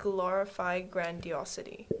we glorify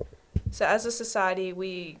grandiosity. So as a society,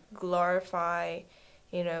 we glorify,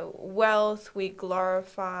 wealth. We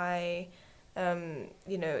glorify,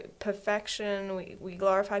 perfection. We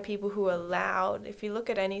glorify people who are loud. If you look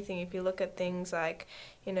at anything, if you look at things like,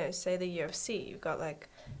 say the UFC, you've got like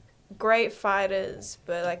great fighters,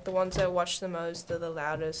 but like the ones that I watch the most are the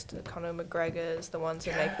loudest, the Conor McGregors, the ones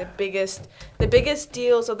that make the biggest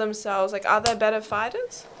deals of themselves. Like, are there better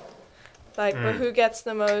fighters? Like, but who gets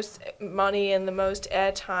the most money and the most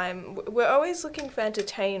airtime? We're always looking for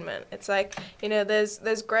entertainment. It's like, you know,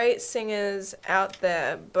 there's great singers out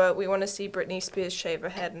there, but we want to see Britney Spears shave her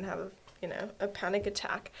head and have a panic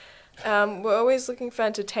attack. We're always looking for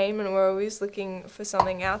entertainment. We're always looking for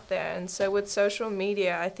something out there. And so with social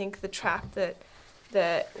media, I think the trap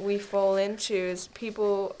that we fall into is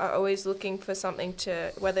people are always looking for something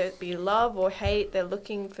to, whether it be love or hate, they're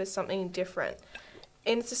looking for something different.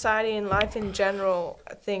 In society and life in general,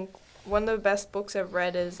 I think one of the best books I've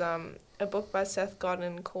read is a book by Seth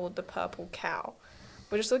Godin called The Purple Cow.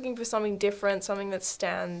 We're just looking for something different, something that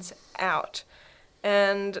stands out.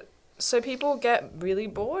 And so people get really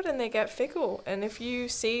bored and they get fickle. And if you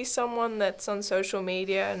see someone that's on social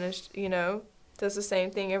media and is, does the same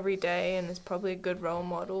thing every day and is probably a good role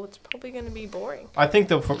model, it's probably going to be boring. I think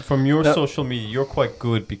that from your social media, you're quite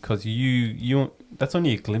good because you that's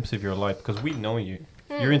only a glimpse of your life because we know you.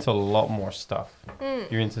 You're into a lot more stuff.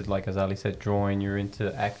 You're into, like as Ali said, drawing. You're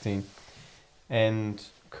into acting. And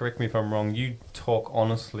correct me if I'm wrong, you talk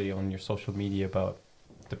honestly on your social media about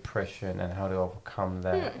depression and how to overcome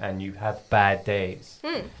that, and you have bad days.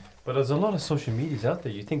 But there's a lot of social medias out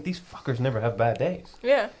there. You think these fuckers never have bad days.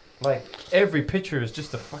 Yeah. Like, every picture is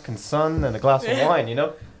just a fucking sun and a glass of wine, you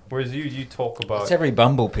know? Whereas you talk about... It's every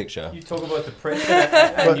Bumble picture. You talk about depression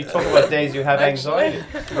and you talk about days you have anxiety.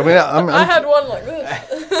 I mean, I had one like this.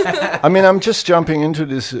 I mean, I'm just jumping into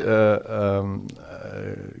this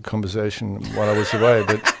conversation while I was away,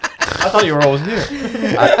 but I thought you were always here.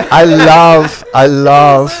 I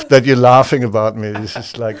love that you're laughing about me. This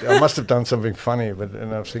is like, I must have done something funny,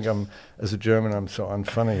 and I think as a German, I'm so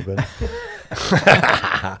unfunny, but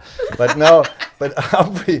but no, but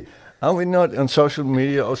are we not on social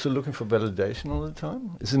media also looking for validation all the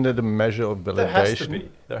time? Isn't that a measure of validation?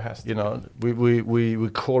 There has to be. You know, we're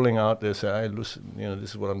calling out there, say, hey, listen, this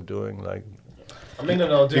is what I'm doing. Like, I mean,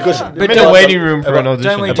 no, because I'm in the waiting room for an audition.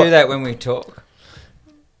 Don't we do that when we talk?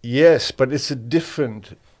 yes, but it's a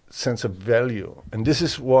different sense of value, and this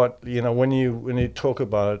is what when you talk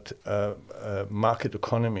about market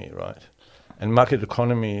economy, right? And market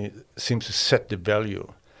economy seems to set the value.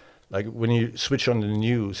 Like when you switch on the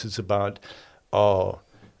news, it's about,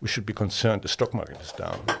 we should be concerned the stock market is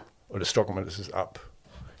down or the stock market is up,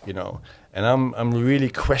 And I'm really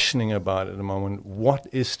questioning about it at the moment.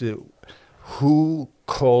 Who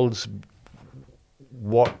calls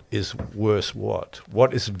what is worth what?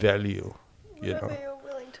 What is value? Whatever you're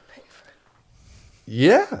willing to pay for.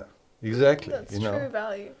 Yeah, exactly. That's true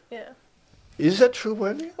value, yeah. Is that true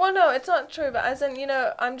value? Well, no, it's not true, but as in,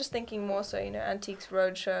 I'm just thinking more so, Antiques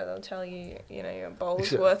Roadshow, they'll tell you, your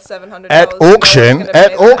bowl's worth $700. At auction,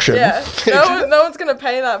 Yeah, no one's going to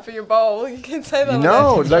pay that for your bowl. You can say that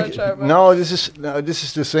this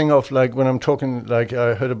is the thing of, like, when I'm talking, like,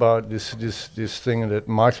 I heard about this thing that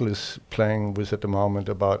Michael is playing with at the moment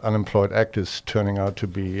about unemployed actors turning out to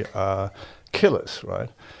be killers,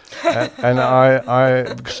 right? and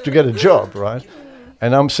I to get a job, right?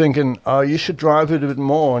 And I'm thinking, you should drive it a bit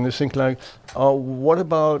more. And you think like, what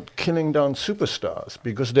about killing down superstars?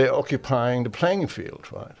 Because they're occupying the playing field,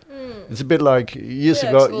 right? It's a bit like years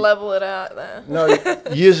ago. Just level it out there. No,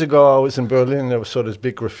 years ago I was in Berlin. There was sort of this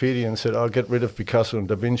big graffiti and said, "I'll get rid of Picasso and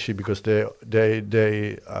Da Vinci because they're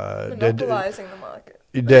monopolizing the market."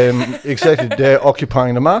 Exactly, they're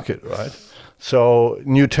occupying the market, right? So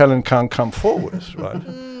new talent can't come forward, right?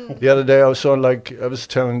 The other day I was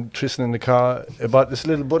telling Tristan in the car about this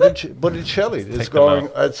little Botticelli that's going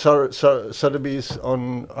at Sotheby's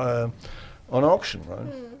on auction,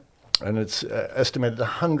 right? And it's estimated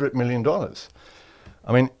 $100 million.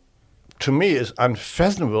 I mean, to me, it's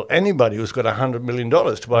unfathomable anybody who's got $100 million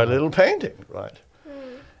to buy a little painting, right?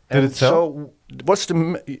 Did it sell? So what's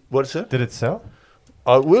it? Did it sell?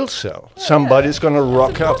 It will sell. Yeah. Somebody's going to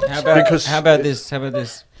rock up. How about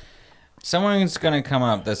this? Someone's going to come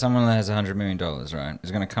up, someone that has $100 million, right,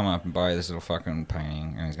 is going to come up and buy this little fucking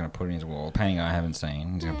painting, and he's going to put it in his wall. Painting I haven't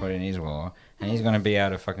seen. He's going to put it in his wall, and he's going to be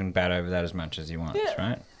able to fucking bat over that as much as he wants,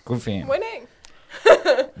 right? Good for him. Winning.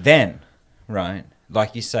 Then, right,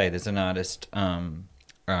 like you say, there's an artist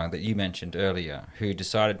that you mentioned earlier who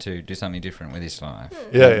decided to do something different with his life.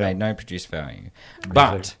 Made no produced value.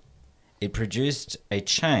 But it produced a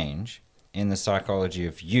change in the psychology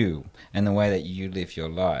of you and the way that you live your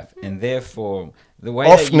life. And therefore, the way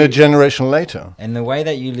often a generation later. And the way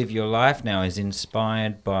that you live your life now is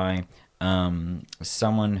inspired by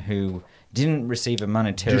someone who didn't receive a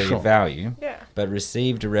monetary value, but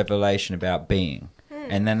received a revelation about being.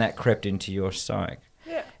 and then that crept into your psyche.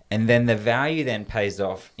 Yeah. And then the value then pays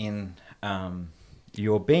off in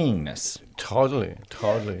your beingness. Totally.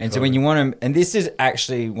 And so when you want to, and this is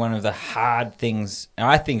actually one of the hard things,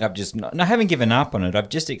 I think I've just, I haven't given up on it, I've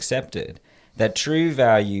just accepted that true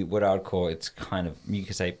value, what I would call, it's kind of, you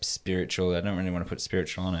could say spiritual, I don't really want to put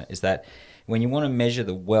spiritual on it, is that when you want to measure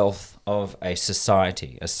the wealth of a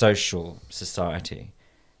society, a social society,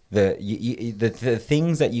 the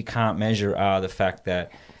things that you can't measure are the fact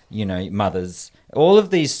that, you know, mothers, all of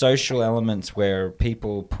these social elements where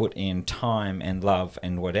people put in time and love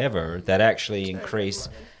and whatever that actually increase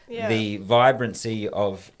the vibrancy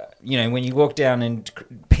of, you know, when you walk down in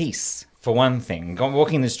peace, for one thing,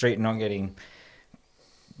 walking the street and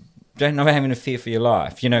not having to fear for your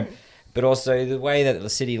life, you know, but also the way that the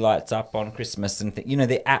city lights up on Christmas and, you know,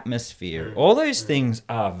 the atmosphere, all those things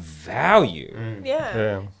are value.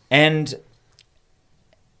 Yeah. And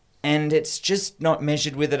it's just not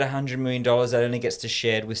measured with $100 million that only gets to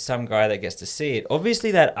shared with some guy that gets to see it.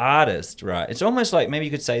 Obviously, that artist, right? It's almost like, maybe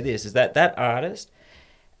you could say this, is that artist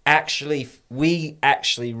we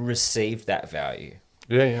actually received that value.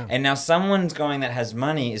 Yeah. And now someone's going that has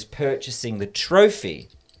money is purchasing the trophy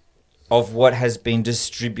of what has been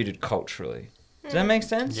distributed culturally. Does that make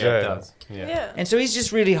sense? Yeah, it Yeah. does. Yeah. And so he's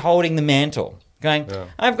just really holding the mantle, going,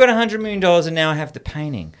 I've got $100 million and now I have the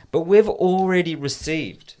painting. But we've already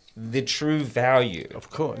received the true value. Of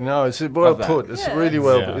course. No, it's well put. It's really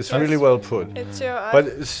well. Yeah, It's really well put. It's your But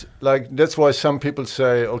it's like, that's why some people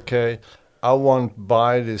say, okay, I won't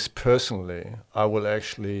buy this personally. I will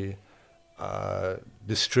actually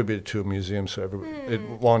distribute it to a museum, so it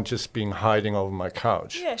won't just be hiding over my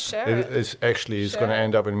couch. Yeah, share It it. is actually it's Share going to it.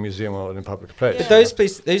 end up in a museum or in a public place. But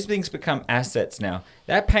those things become assets now.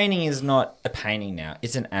 That painting is not a painting now.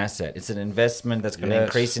 It's an asset. It's an investment that's going to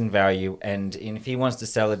increase in value. And if he wants to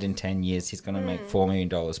sell it in 10 years, he's going to make $4 million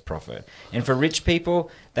profit. And for rich people,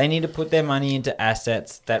 they need to put their money into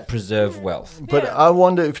assets that preserve wealth. But I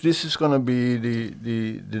wonder if this is going to be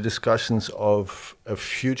the discussions of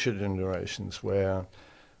future generations where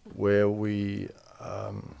we,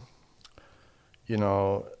 you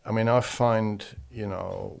know, I mean, I find, you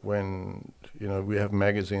know, when, you know, we have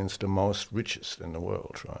magazines, the most richest in the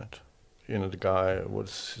world, right? You know, the guy,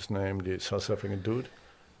 what's his name, the South African dude?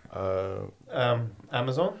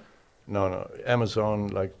 Amazon? No, Amazon,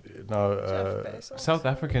 like, now... Jeff Bezos. South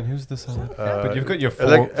African, who's the South African? But you've got your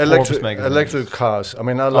Forbes magazine. electric cars. I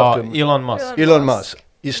mean, I love them. Elon Musk. Elon Musk.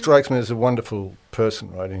 He strikes me as a wonderful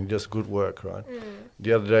person, right? And he does good work, right?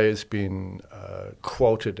 The other day it's been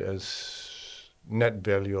quoted as net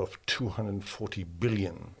value of 240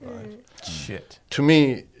 billion, right? Shit. To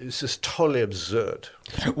me, it's just totally absurd.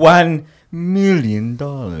 $1 million.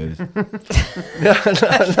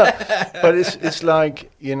 But it's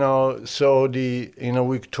like, you know, so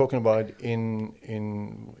we're talking about in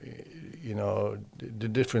you know, the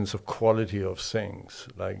difference of quality of things,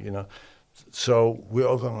 like, you know. So we're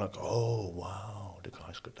all going like, oh, wow, the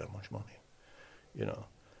guy's got that much money, you know.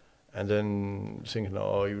 And then thinking,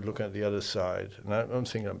 oh, you look at the other side. And I'm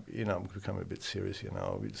thinking, you know, I'm becoming a bit serious, you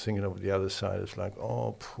know. We're thinking of the other side. It's like,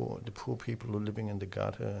 oh, the poor people who are living in the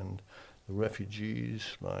gutter and the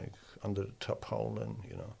refugees, like, under the tarpaulin,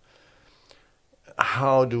 you know.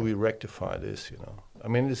 How do we rectify this, you know? I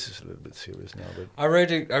mean, this is a little bit serious now, but... I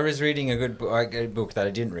was reading a book that I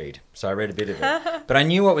didn't read, so I read a bit of it. But I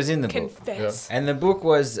knew what was in the book. Confess. And the book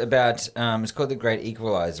was about, it's called The Great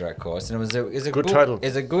Equalizer, of course, and it was a Good book, title.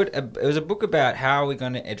 It was a book about how we're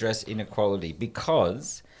going to address inequality,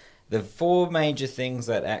 because the 4 major things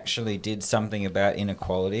that actually did something about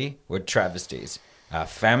inequality were travesties: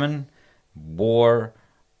 famine, war,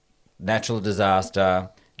 natural disaster,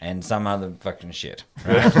 and some other fucking shit.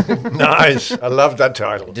 Right? Nice. I love that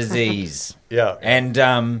title. Disease. Yeah.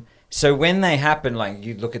 And so when they happen, like,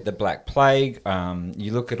 you look at the Black Plague,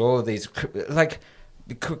 you look at all of these, like,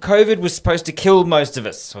 COVID was supposed to kill most of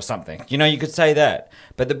us or something. You know, you could say that.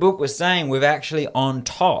 But the book was saying we're actually on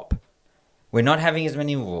top. We're not having as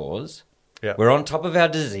many wars. Yeah. We're on top of our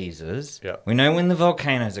diseases. Yeah. We know when the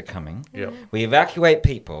volcanoes are coming. Yeah. We evacuate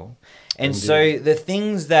people. And so Indeed. the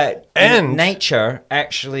things that And- nature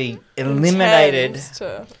actually eliminated... Intends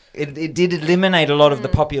to- It did eliminate a lot of the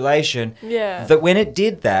population. Yeah. That when it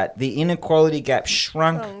did that, the inequality gap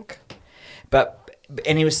shrunk. Drunk.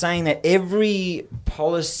 And he was saying that every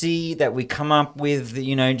policy that we come up with,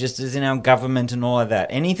 you know, just as in our government and all of that,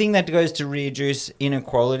 anything that goes to reduce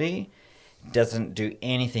inequality doesn't do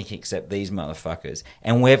anything except these motherfuckers.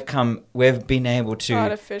 And we've been able to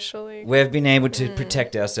Artificially.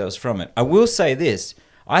 protect ourselves from it. I will say this.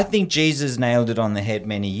 I think Jesus nailed it on the head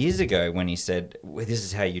many years ago when he said, well, this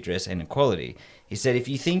is how you address inequality. He said, if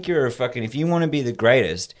you think you're if you want to be the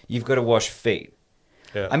greatest, you've got to wash feet.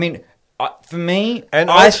 Yeah. I mean, for me, And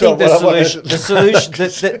I also think the what I wanted solution, to- the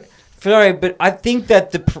solution, sorry, but I think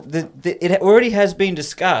that it already has been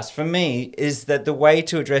discussed. For me, is that the way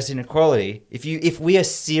to address inequality, if we are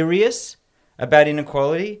serious about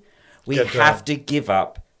inequality, we Get have down. to give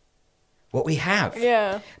up what we have.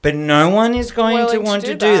 Yeah. But no one is going to Willing to want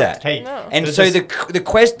do to do that. that. Hey, No. And there's so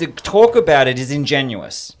this- the talk about it is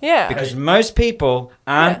ingenuous. Yeah. Because most people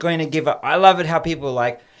aren't Yeah. going to give up. I love it how people are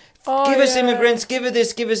like, Oh, give us yeah. immigrants, give us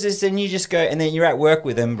this, and you just go, and then you're at work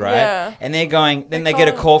with them, right? Yeah. And they're going, then They they get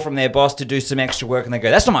a can't- call from their boss to do some extra work, and they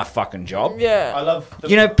go, that's not my fucking job. Yeah. I love. The,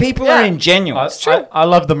 You know, people Yeah. are ingenuous. I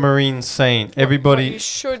love the Marines saying You everybody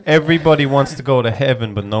should. wants to go to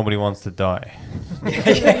heaven, but nobody wants to die.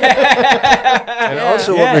 And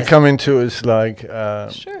also what we're Yes. coming to is like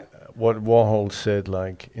Sure. what Warhol said,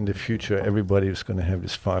 like in the future everybody is going to have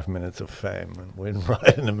this 5 minutes of fame, and we're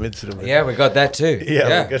right in the midst of it. Yeah, we got that too.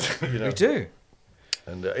 Yeah, we got, you know. We do.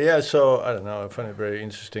 And yeah, so I don't know, I find it very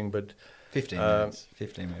interesting, but 15 Um, minutes.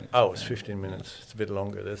 15 minutes. oh, it's 15 minutes. It's a bit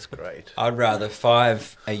longer. That's great. I'd rather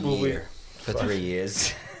 5 a Will we- year for 3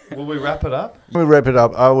 years. Will we wrap it up? We wrap it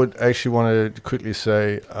up. I would actually want to quickly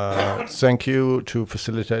say thank you to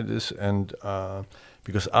facilitate this, and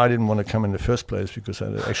because I didn't want to come in the first place because I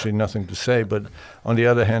had actually nothing to say. But on the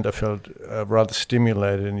other hand, I felt rather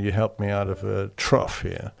stimulated, and you helped me out of a trough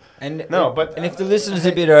here. And No, but- and if the listeners are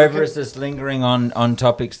a bit over us, just lingering on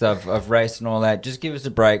topics of race and all that, just give us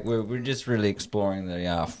a break. We're just really exploring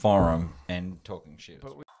the forum and talking shit.